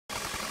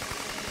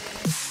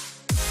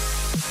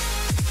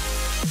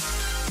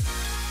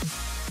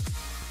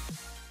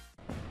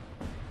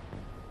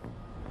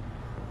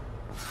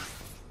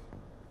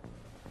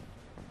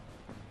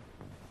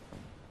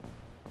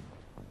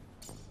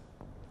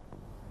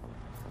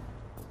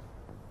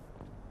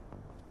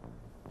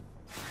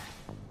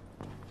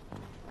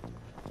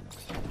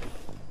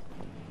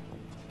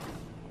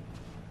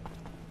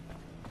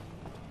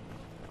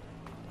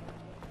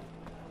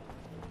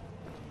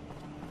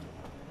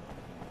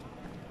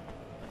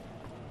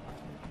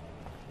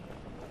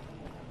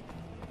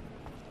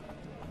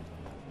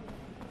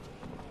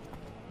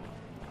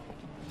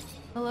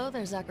Hello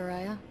there,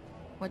 Zachariah.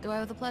 What do I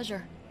have the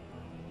pleasure?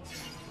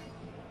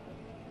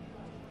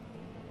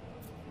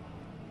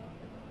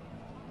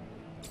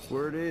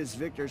 Word is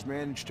Victor's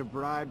managed to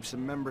bribe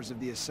some members of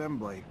the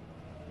Assembly.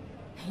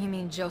 You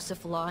mean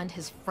Joseph Law and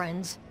his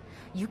friends?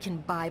 You can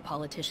buy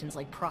politicians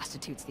like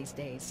prostitutes these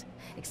days.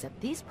 Except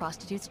these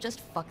prostitutes just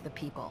fuck the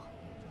people.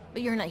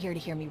 But you're not here to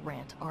hear me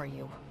rant, are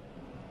you?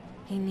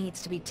 He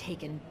needs to be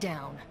taken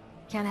down.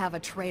 Can't have a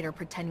traitor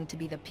pretending to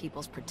be the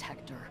people's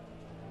protector.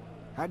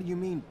 How do you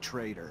mean,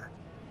 traitor?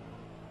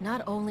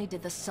 Not only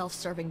did the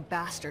self-serving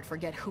bastard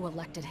forget who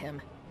elected him,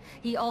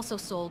 he also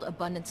sold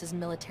Abundance's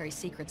military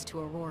secrets to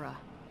Aurora.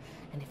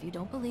 And if you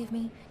don't believe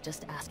me,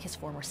 just ask his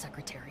former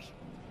secretary.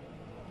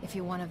 If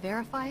you want to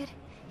verify it,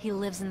 he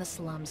lives in the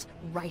slums,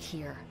 right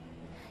here.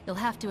 You'll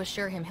have to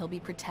assure him he'll be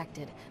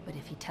protected, but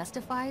if he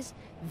testifies,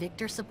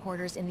 Victor's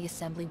supporters in the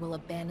Assembly will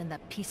abandon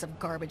that piece of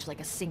garbage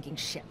like a sinking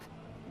ship.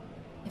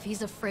 If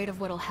he's afraid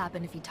of what'll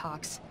happen if he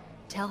talks,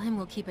 tell him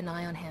we'll keep an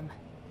eye on him.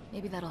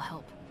 Maybe that'll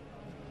help.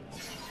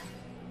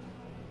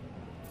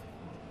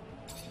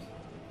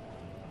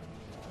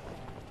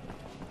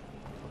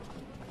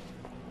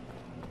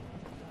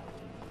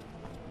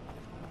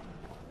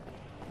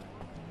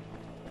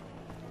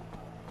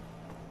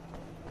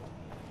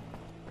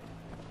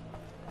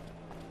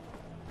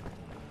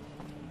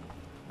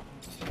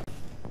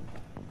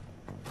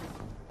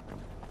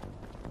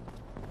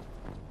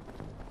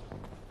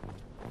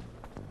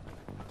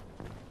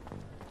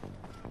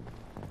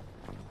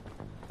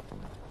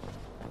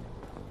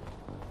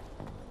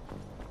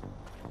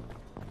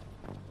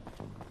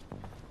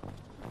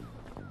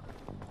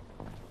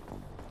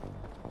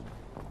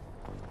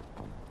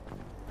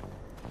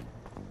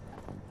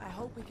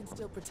 I hope we can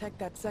still protect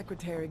that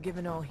secretary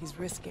given all he's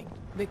risking.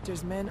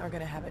 Victor's men are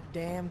gonna have a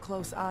damn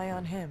close eye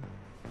on him.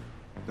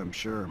 I'm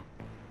sure.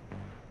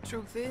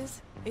 Truth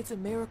is, it's a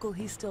miracle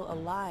he's still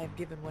alive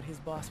given what his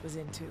boss was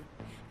into.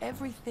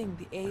 Everything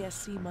the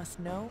ASC must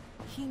know,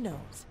 he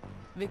knows.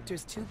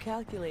 Victor's too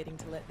calculating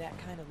to let that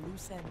kind of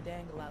loose end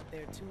dangle out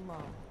there too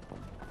long.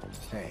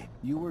 Hey,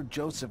 you were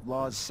Joseph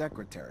Law's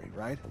secretary,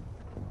 right?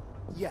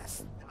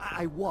 Yes,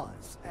 I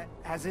was.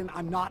 As in,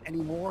 I'm not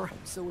anymore.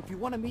 So if you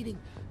want a meeting,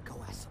 go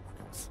ask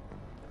someone else.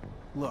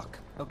 Look,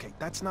 okay,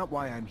 that's not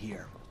why I'm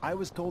here. I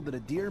was told that a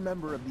dear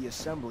member of the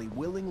Assembly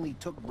willingly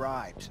took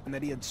bribes, and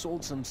that he had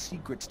sold some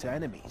secrets to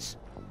enemies.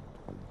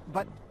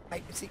 But,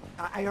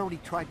 I already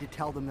tried to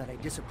tell them that I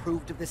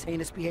disapproved of this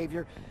heinous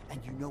behavior,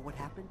 and you know what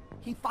happened?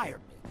 He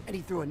fired me, and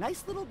he threw a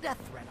nice little death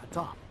threat on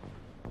top.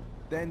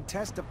 Then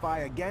testify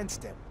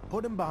against him.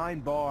 Put him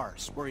behind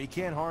bars, where he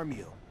can't harm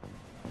you.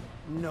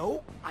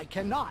 No, I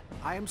cannot.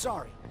 I am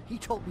sorry. He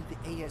told me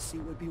the ASC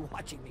would be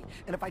watching me,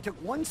 and if I took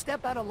one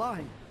step out of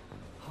line...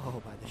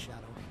 Oh, by the shadow,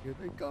 here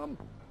they come.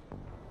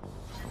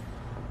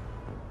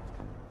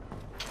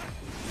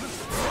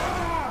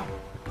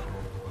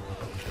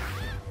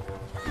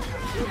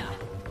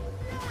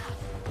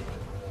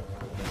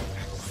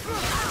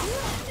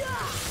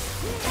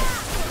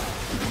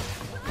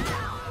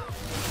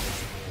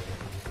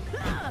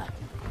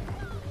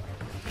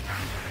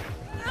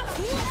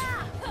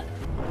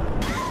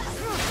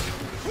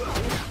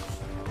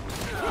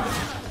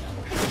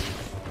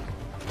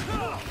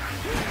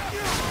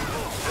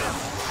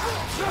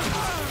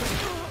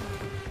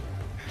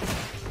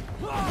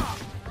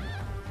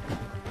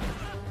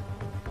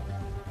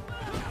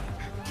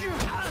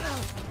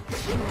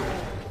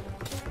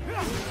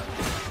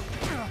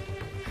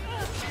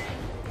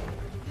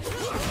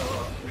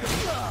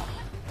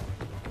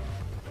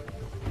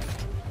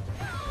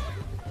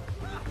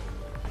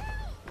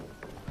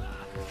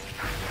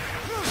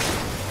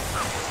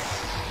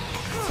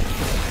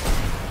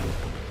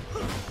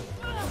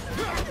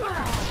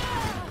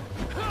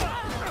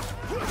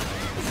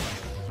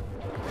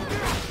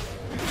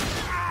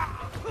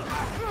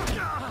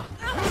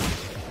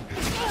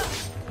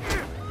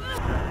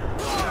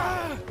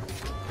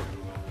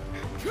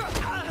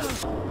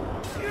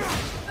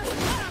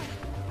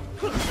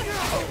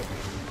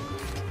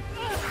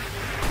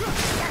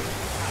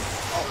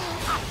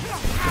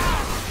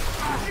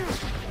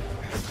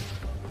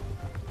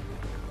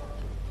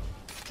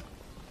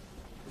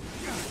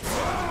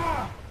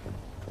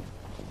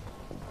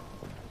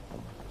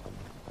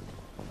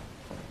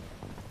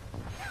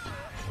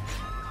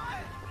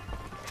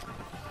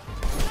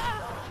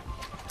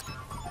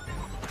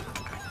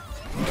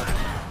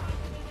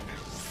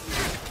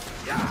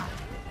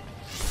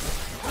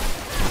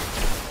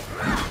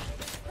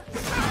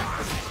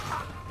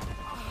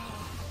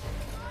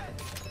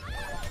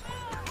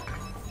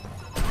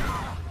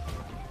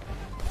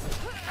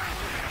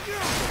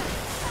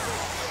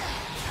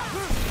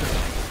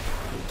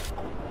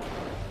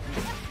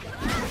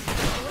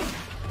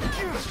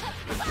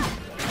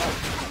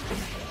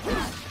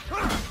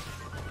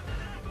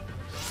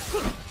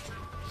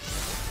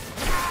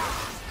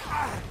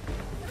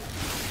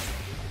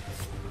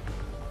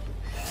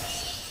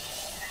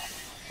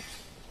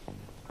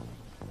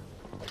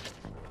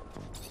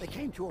 They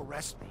came to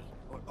arrest me,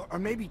 or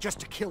maybe just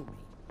to kill me.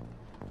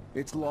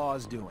 It's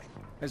Law's doing.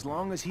 As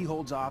long as he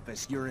holds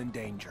office, you're in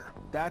danger.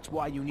 That's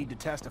why you need to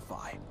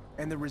testify.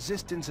 And the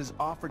Resistance has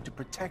offered to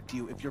protect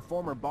you if your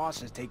former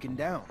boss is taken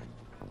down.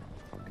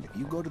 And if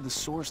you go to the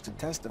source to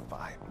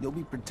testify, you'll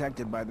be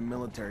protected by the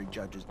military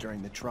judges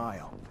during the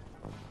trial.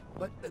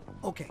 But,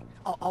 okay,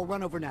 I'll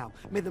run over now.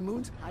 May the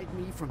moons hide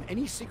me from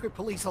any secret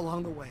police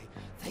along the way.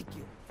 Thank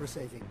you for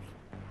saving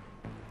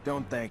me.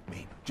 Don't thank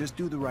me. Just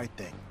do the right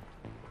thing.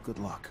 Good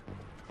luck.